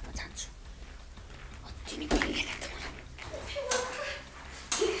साउजीकै घरमा जान्छु।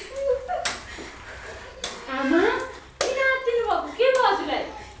 आमा किन आत्तिनु भएको? के भयो हजुरलाई?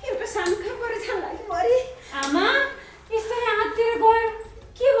 एउटा सानो काम गरेर छन् लागि मरि। आमा यसरी आत्तिर गयो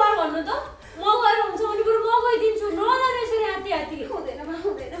के भयो भन्नु त? म गएर हुन्छ भने बरु म गइदिन्छु। नजानु यसरी आत्ति आत्ति। हुँदैन म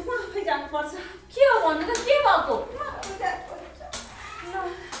आफै जानुपर्छ। के हो भन्नु त? के भएको?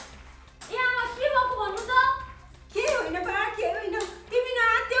 ए आमा के भएको भन्नु त? के होइन बा, के होइन। तिमी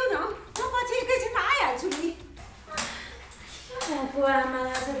नआत्त्यौ न, म पछि एकैछिन आइहाल्छु नि। आमा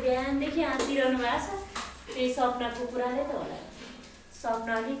आज बिहानदेखि आत्तिरहनु भएको छ। त्यही सपनाको कुराले त होला।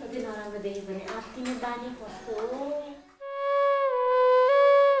 सपना अलिकति नराम्रो देख्यो भने आत्तिने बानी कस्तो हो।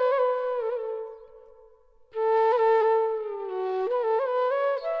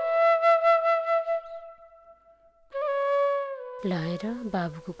 ल हेर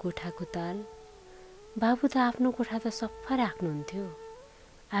बाबुको कोठाको ताल। बाबु त आफ्नो कोठा त सफा राख्नुहुन्थ्यो।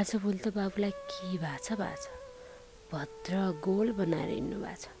 आजभोलि त बाबुलाई के भएको छ भद्र गोल बनाएर हिँड्नु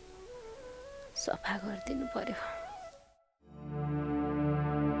भएको छ। सफा गरिदिनु पर्यो।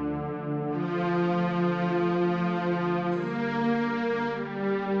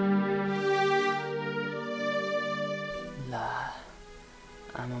 ला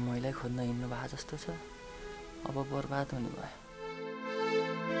आमा मैलाई खोज्न हिँड्नु भएको जस्तो छ। अब बर्बाद हुने भयो।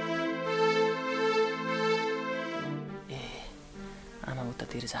 आमा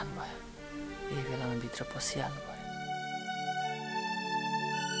उतातिर जानुभयो। यही बेलामा भित्र पसिहाल्नु भयो।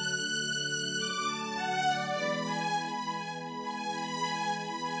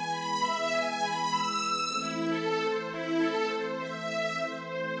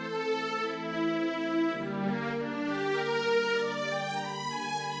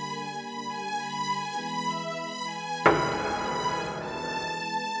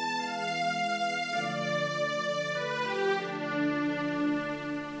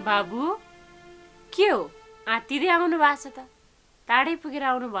 बाबु के हो? आत्तिँदै आउनु भएको छ त? टाढै पुगेर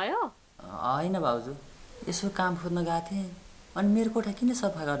आउनुभयो? होइन भाउजू, यसो काम खोज्न गएको थिएँ। अनि मेरो कोठा किन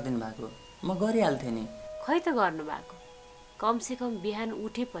सफा गरिदिनु भएको? म गरिहाल्थेँ नि। खै त गर्नु भएको। कमसेकम बिहान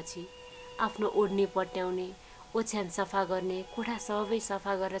उठेपछि आफ्नो ओढ्ने पट्याउने, ओछ्यान सफा गर्ने, कोठा सबै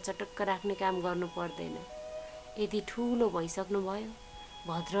सफा गरेर चटक्क राख्ने काम गर्नु पर्दैन। यदि ठुलो भइसक्नु भयो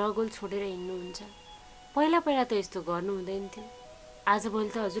भद्रगोल छोडेर हिँड्नुहुन्छ। पहिला पहिला त यस्तो गर्नु हुँदैन थियो। आजभोलि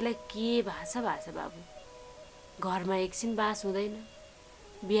त हजुरलाई के भाषा बाबु? घरमा एकछिन बास हुँदैन,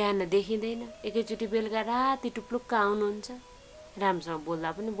 बिहान देखिँदैन, एकैचोटि बेलुका राति टुप्लुक्क आउनुहुन्छ। राम्रोसँग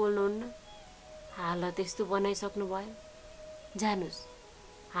बोल्दा पनि बोल्नुहुन्न। हालत यस्तो बनाइसक्नु भयो। जानुहोस्,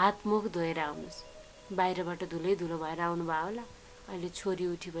 हात मुख धोएर आउनुहोस्। बाहिरबाट धुलै धुलो भएर आउनुभयो होला। अहिले छोरी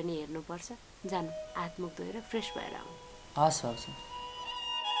उठ्यो भने हेर्नुपर्छ। जानु, हात मुख धोएर फ्रेस भएर आउनु। हस् भाउजू।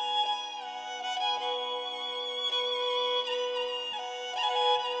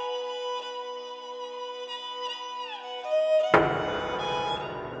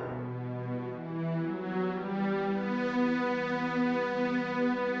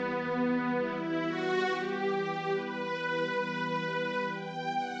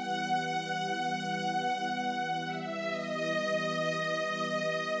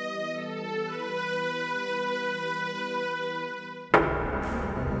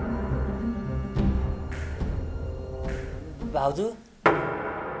 भाउजू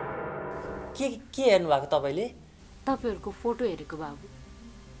के हेर्नु भएको तपाईँले? तपाईँहरूको फोटो हेरेको बाबु।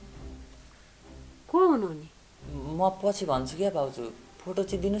 को हुनु नि? म पछि भन्छु क्या भाउजू, फोटो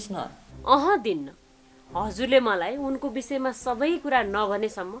चाहिँ दिनुहोस् न। दिन्न। हजुरले मलाई उनको विषयमा सबै कुरा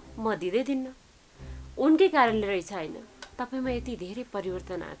नभनेसम्म म दिँदै दिन्न। उनकै कारणले रहेछ होइन तपाईँमा यति धेरै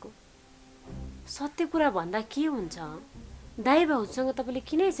परिवर्तन आएको। सत्य कुरा भन्दा के हुन्छ? दाइ भाउजूसँग तपाईँले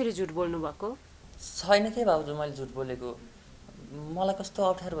किन यसरी झुट बोल्नु भएको? छैन के भाउजू, मैले झुट बोलेको। मलाई कस्तो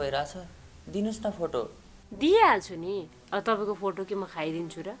अप्ठ्यारो भइरहेछ। दिनुहोस् न फोटो। दिइहाल्छु नि। अब तपाईँको फोटो के म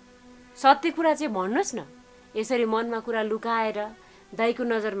खाइदिन्छु र? सत्य कुरा चाहिँ भन्नुहोस् न। यसरी मनमा कुरा लुकाएर दाइको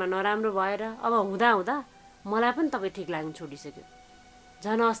नजरमा नराम्रो भएर अब हुँदा हुँदा मलाई पनि तपाईँ ठिक लाग्नु छोडिसक्यो।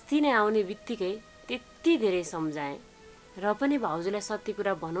 झन् अस्ति नै आउने बित्तिकै त्यति धेरै सम्झाएँ र पनि भाउजूलाई सत्य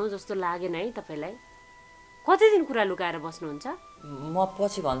कुरा भनौँ जस्तो लागेन है तपाईँलाई? कति दिन कुरा लुकाएर बस्नुहुन्छ? म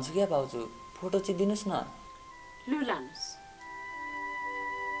पछि भन्छु क्या भाउजू, फोटो चाहिँ दिनुहोस् न। लु लानुहोस्।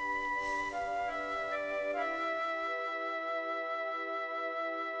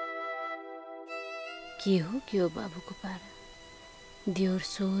 के हो बाबुको पारा? देउर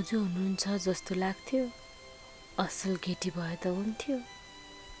सोझो हुनुहुन्छ जस्तो लाग्थ्यो। असल केटी भए त हुन्थ्यो।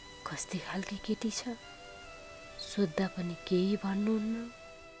 कस्ती खालकी केटी छ सोद्धा पनि केही भन्नुहुन्न।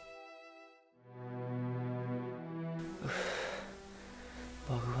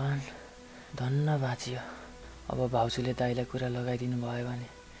 भगवान् धन्न बाँचियो। अब भाउजूले दाइलाई कुरा लगाइदिनु भयो भने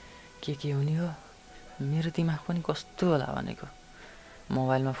के हुने हो? मेरो दिमाग पनि कस्तो होला भनेको।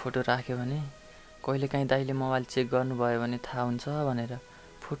 मोबाइलमा फोटो राख्यो भने कहिलेकाहीँ दाइले मोबाइल चेक गर्नुभयो भने थाहा हुन्छ भनेर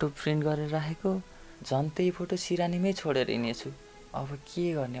फोटो प्रिन्ट गरेर राखेको। झन् त्यही फोटो सिरानीमै छोडेर हिँडेछु। अब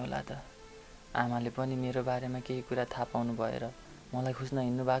के गर्ने होला त? आमाले पनि मेरो बारेमा केही कुरा थाहा पाउनु भएर मलाई खोज्न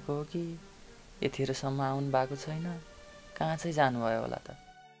हिँड्नु भएको हो कि यतिखेरसम्म आउनु भएको छैन? कहाँ चाहिँ जानुभयो होला त?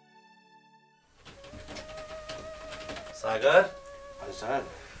 सागर, सर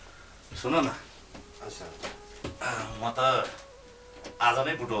सुन न, म त आज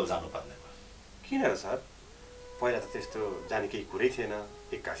नै बुटोल जानुपर्ने भयो। किन र सर? पहिला त त्यस्तो जाने केही कुरै थिएन,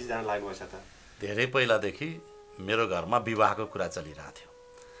 एक्कासी जान लाग्नु छ त। धेरै पहिलादेखि मेरो घरमा विवाहको कुरा चलिरहेको थियो।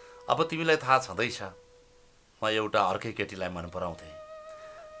 अब तिमीलाई थाहा छँदैछ म एउटा अर्कै केटीलाई मन पराउँथेँ,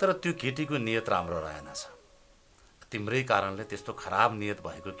 तर त्यो केटीको नियत राम्रो रहेनछ। तिम्रै कारणले त्यस्तो खराब नियत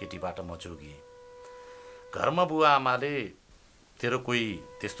भएको केटीबाट म जोगिएँ। घरमा बुवा आमाले तेरो कोही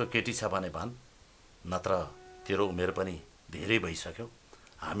त्यस्तो केटी छ भने भन्, नत्र तेरो उमेर पनि धेरै भइसक्यो,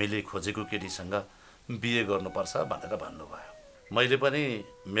 हामीले खोजेको केटीसँग बिहे गर्नुपर्छ भनेर भन्नुभयो। मैले पनि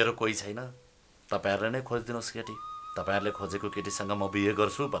मेरो कोही छैन, तपाईँहरूले नै खोजिदिनुहोस् केटी, तपाईँहरूले खोजेको केटीसँग म बिहे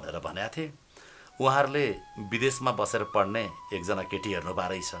गर्छु भनेर भनेको थिएँ। उहाँहरूले विदेशमा बसेर पढ्ने एकजना केटी हेर्नु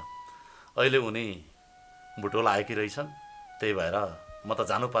बारै छ। अहिले उनी बुटोल आएकी रहेछन्, त्यही भएर म त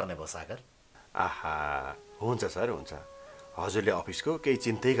जानुपर्ने भयो। सागर, आहा, हुन्छ सर, हुन्छ। हजुरले अफिसको केही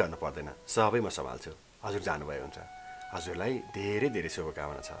चिन्तै गर्नु पर्दैन, सबै म सम्हाल्छु। हजुर जानुभयो हुन्छ। हजुरलाई धेरै धेरै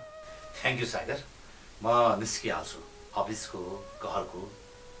शुभकामना छ। थ्याङ्क यू सागर, म निस्किहाल्छु। अफिसको घरको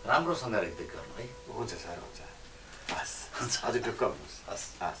राम्रोसँग रेखदेख गर्नु है। हुन्छ सर, हुन्छ। हस्, हजुर ढुक्क हुनुहोस्। हस्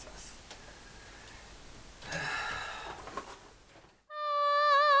हस् हस्।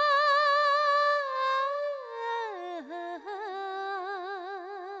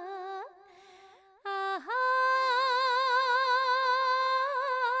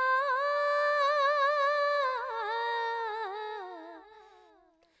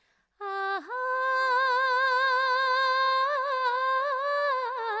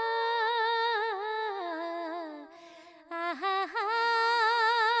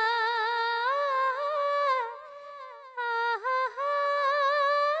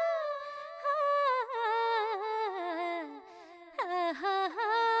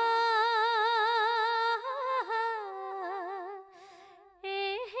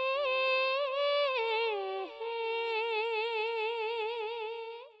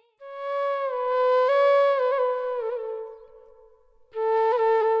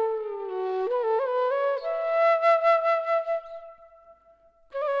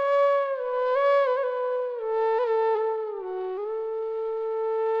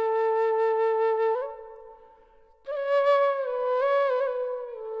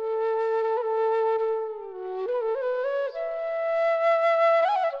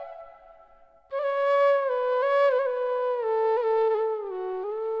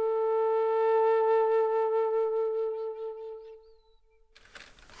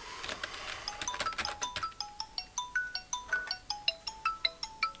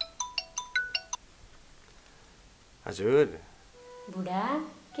 हजुर। बुढा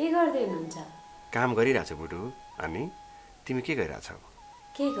के गर्दै हुनुहुन्छ? काम गरिरहेछु बुढु। अनि तिमी के गरिरहेछौ?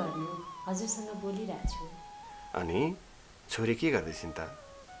 के गर्नु, हजुरसँग बोलिरहेछु। अनि छोरी के गर्दैछिन् त?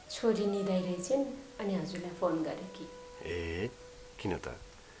 छोरी निदाइरहेछिन् अनि हजुरलाई फोन गरे कि। ए, किन त?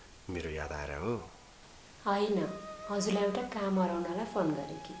 मेरो याद आएर हो? होइन, हजुरलाई एउटा काम अराउनलाई फोन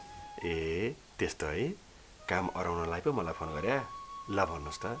गरे कि। ए, त्यस्तो है? काम अराउनलाई पो मलाई फोन गरे? ल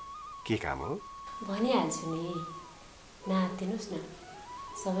भन्नुहोस् त, के काम हो? भनिहाल्छु नि, नआत्तिनुहोस् न।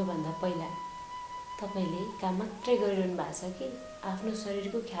 सबैभन्दा पहिला तपाईँले काम मात्रै गरिरहनु भएको छ कि आफ्नो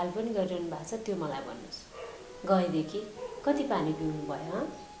शरीरको ख्याल पनि गरिरहनु भएको छ, त्यो मलाई भन्नुहोस्। गएदेखि कति पानी पिउनु भयो?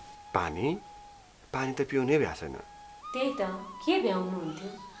 पानी? पानी त पिउनै भएको छैन। त्यही त, के भ्याउनुहुन्थ्यो?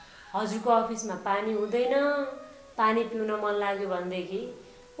 हजुरको अफिसमा पानी हुँदैन, पानी पिउन मन लाग्यो भनेदेखि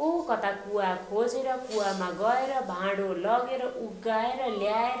कता कुवा खोजेर कुवामा गएर भाँडो लगेर उगाएर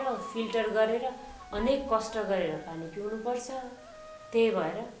ल्याएर फिल्टर गरेर अनेक कष्ट गरेर पानी पिउनुपर्छ। त्यही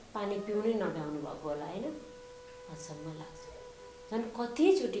भएर पानी पिउनै नभ्याउनु भएको होला होइन? अचम्म लाग्छ। झन्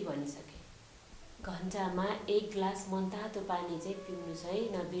कतिचोटि भनिसके, घन्टामा 1 ग्लास मनतातो पानी चाहिँ पिउनु चाहिँ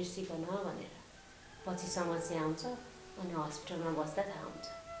नबिर्सिकन भनेर। पछि समस्या आउँछ अनि हस्पिटलमा बस्दा थाहा हुन्छ।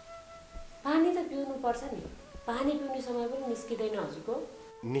 पानी त पिउनुपर्छ नि। पानी पिउने समय पनि निस्किँदैन हजुरको?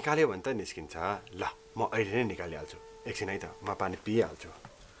 निकाल्यो भने त निस्किन्छ। ल, म अहिले नै निकालिहाल्छु। एकछिन है त, म पानी पिइहाल्छु।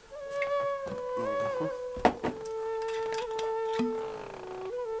 ल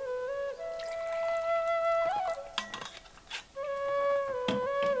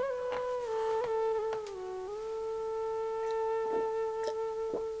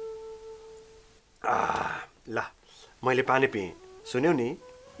मैले पानी पिएँ सुन्यौ नि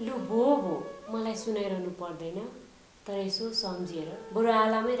लु भो मलाई सुनाइरहनु पर्दैन तर यसो सम्झिएर बरु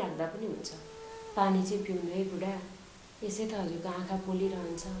आलामै राख्दा पनि हुन्छ पानी चाहिँ पिउनु है बुढा यसै त हजुरको आँखा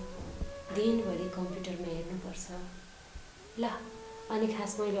पोलिरहन्छ दिनभरि कम्प्युटरमा हेर्नुपर्छ ल अनि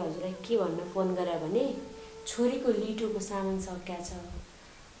खास मैले हजुरलाई के भन्न फोन गरेँ भने छोरीको लिटोको सामान सकिया छ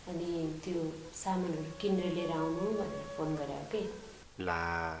अनि त्यो सामानहरू किनेर लिएर आउनु भनेर फोन गरेँ के ला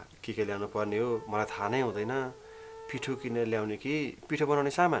के ल्याउनु पर्ने हो मलाई थाहा नै हुँदैन पिठो किनेर ल्याउने कि पिठो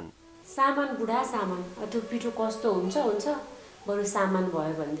बनाउने सामान बुढा सामान त्यो पिठो कस्तो हुन्छ बरु सामान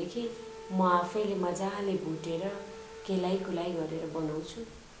भयो भनेदेखि म आफैले मजाले भुटेर केलाई कुलाई गरेर बनाउँछु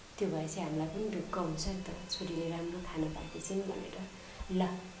त्यो भए चाहिँ हामीलाई पनि ढुक्क हुन्छ नि त छोरीले राम्रो खाना पाएपछि भनेर ल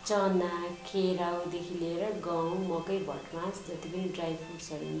चना केराउदेखि लिएर गहुँ मकै भटमास जति पनि ड्राई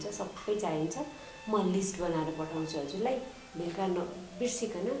फ्रुट्सहरू हुन्छ सबै चाहिन्छ म लिस्ट बनाएर पठाउँछु हजुरलाई बेलुका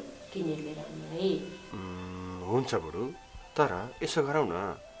बिर्सिकन किनेर लिएर आउनु है हुन्छ बुढो तर यसो गरौँ न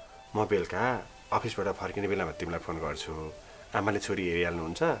म बेलुका अफिसबाट फर्किने बेलामा तिमीलाई फोन गर्छु आमाले छोरी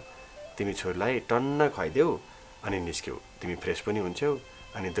हेरिहाल्नुहुन्छ तिमी छोरीलाई टन्न खुवाइदेऊ अनि निस्क्यौ तिमी फ्रेस पनि हुन्छौ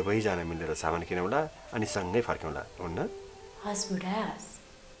अनि दुवैजना मिलेर सामान किनौला अनि सँगै फर्क्यौला हुन्न हस् बुढा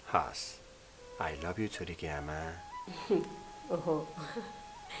हस् आई लभ यु छोरीकी आमा ओहो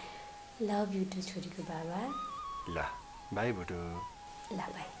लभ यु टु छोरीको बाबा ल बाई बुढो ल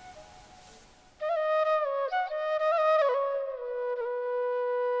बाई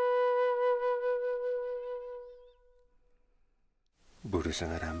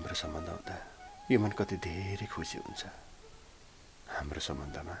बुढोसँग राम्रो सम्बन्ध हुँदा यो मन कति धेरै खुसी हुन्छ हाम्रो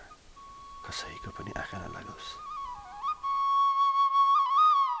सम्बन्धमा कसैको पनि आँखा नलागोस्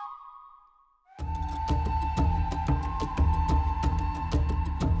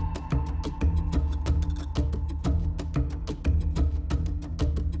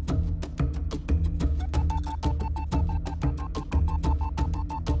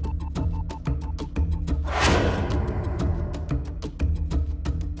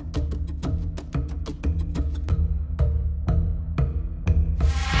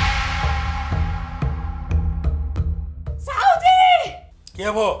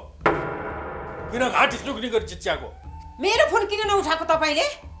के भो किन घाँटी सुक्ने गरी चिच्याको मेरो फोन किन नउठाएको तपाईले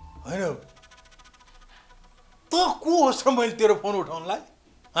हैन त को होस् र मैले तेरो फोन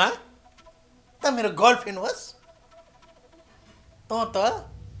उठाउनलाई त मेरो गर्लफ्रेन्ड होस् त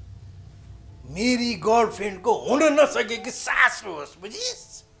मेरी गर्लफ्रेन्डको हुन नसकेकी सासु होस् बुझिस्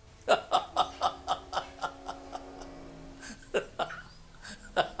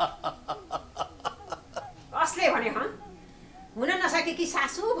कसले भने हुन नसकेकी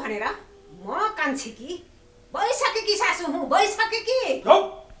सासु भनेर म कान्छीकी भइसकेकी सासु हुँ भइसकेकी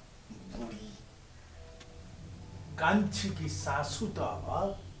बुढी कान्छीकी सासु त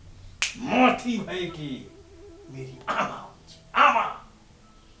अब मथि भएकी मेरी आमा हुन्छ आमा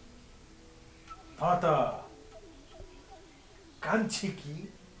त कान्छीकी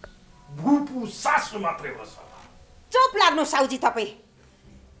भुपु सासु मात्रै होस् चुप लाग्नु साउजी तपाईँ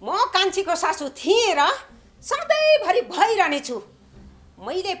म कान्छीको सासु थिएँ र सधैँभरि भइरहनेछु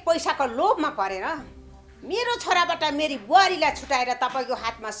मैले पैसाको लोभमा परेर मेरो छोराबाट मेरी बुहारीलाई छुटाएर तपाईँको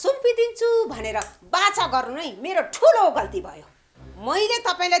हातमा सुम्पिदिन्छु भनेर बाचा गर्नु नै मेरो ठुलो गल्ती भयो मैले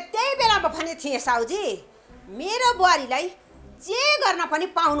तपाईँलाई त्यही बेलामा भने थिएँ साउजी मेरो बुहारीलाई जे गर्न पनि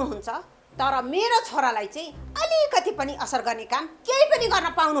पाउनुहुन्छ तर मेरो छोरालाई चाहिँ अलिकति पनि असर गर्ने काम केही पनि गर्न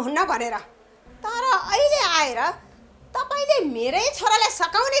पाउनुहुन्न भनेर तर अहिले आएर तपाईँले मेरै छोरालाई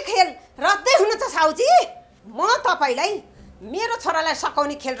सकाउने खेल रच्दै हुनु त साउजी म तपाईलाई मेरो छोरालाई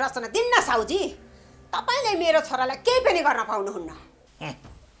सकाउने खेल रचना दिन्न साउजी तपाईले मेरो छोरालाई केही पनि गर्न पाउनुहुन्न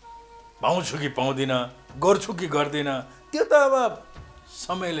पाउँछु कि पाउँदिन गर्छु कि गर्दिन त्यो त अब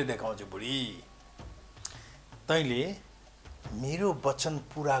समयले देखाउँछ बुढी तैँले मेरो वचन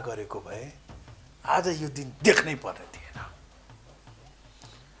पुरा गरेको भए आज यो दिन देख्नै पर्ने थिएन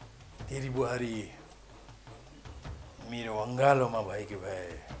तेरी बुहारी मेरो अङ्गालोमा भएकी भए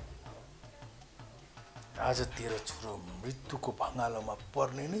आज तेरो छोरो मृत्युको भँगालोमा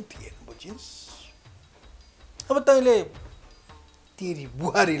पर्ने नै थिएन बुझिस् अब तैँले तेरी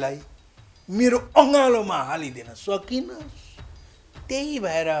बुहारीलाई मेरो अङ्गालोमा हालिदिन सकिनस् त्यही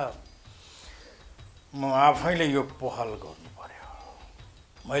भएर म आफैले यो पहल गर्नु पर्यो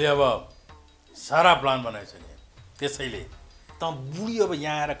मैले अब सारा प्लान बनाइसकेँ त्यसैले त बुढी अब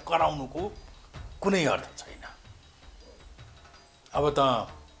यहाँ आएर कराउनुको कुनै अर्थ छैन अब त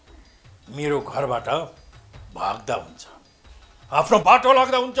मेरो घरबाट भाग्दा हुन्छ, आफ्नो बाटो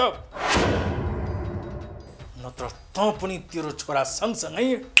लाग्दा हुन्छ, नत्र त पनि तेरो छोरा सँगसँगै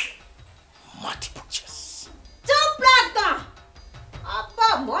माथि पुग्छस्। चुप लाग त। अब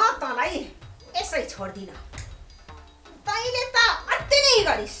म तँलाई यसै छोड्दिन। तैँले त अति नै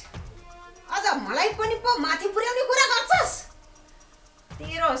गरिस्, अझ मलाई पनि पो माथि पुर्याउने कुरा गर्छस्।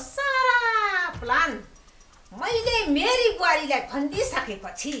 तेरो सारा प्लान मैले मेरी बुहारीलाई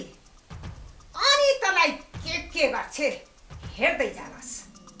भनिदिइसकेपछि अनि तँलाई के गर्छ हेर्दै जानुहोस्।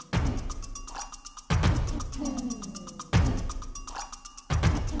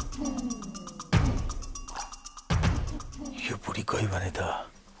 यो बुढी गयो भने त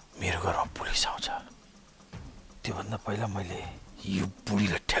मेरो घरमा पुलिस आउँछ। त्योभन्दा पहिला मैले यो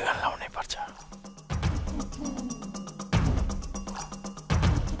बुढीलाई ठेगान लाउनै पर्छ।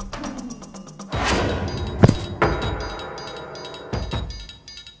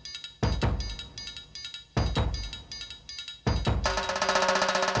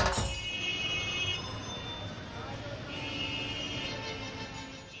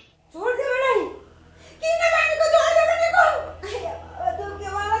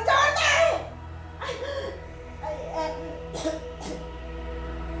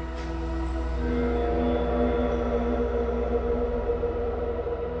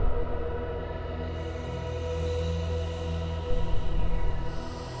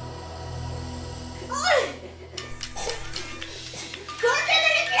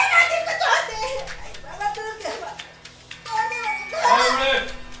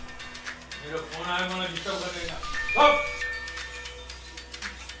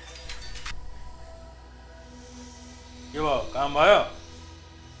 काम भयो?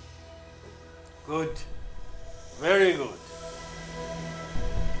 Good, very good.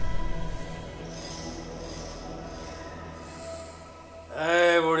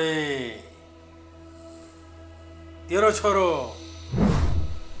 ए बुढी, तेरो छोरो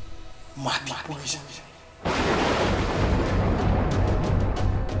माथि पुगिसक्यो।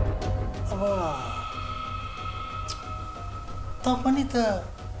 अब त पनि त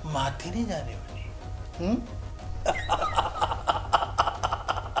माथि नै जाने हो नि।